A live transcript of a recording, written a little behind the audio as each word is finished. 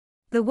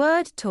The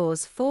word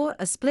Tawse for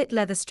a split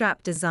leather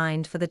strap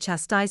designed for the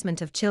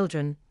chastisement of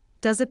children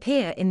does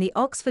appear in the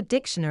Oxford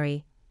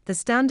Dictionary, the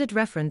standard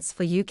reference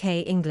for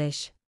UK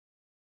English.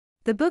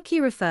 The book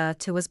you refer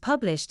to was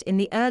published in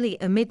the early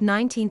or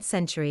mid-19th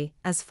century,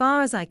 as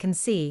far as I can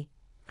see,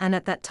 and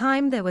at that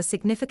time there were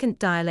significant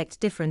dialect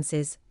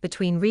differences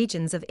between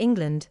regions of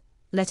England,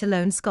 let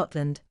alone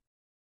Scotland.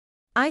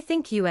 I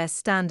think US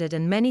Standard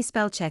and many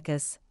spell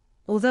checkers,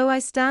 although I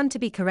stand to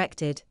be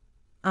corrected,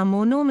 are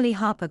more normally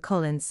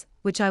HarperCollins,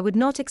 which I would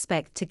not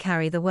expect to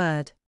carry the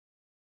word.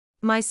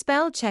 My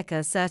spell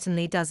checker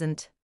certainly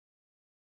doesn't.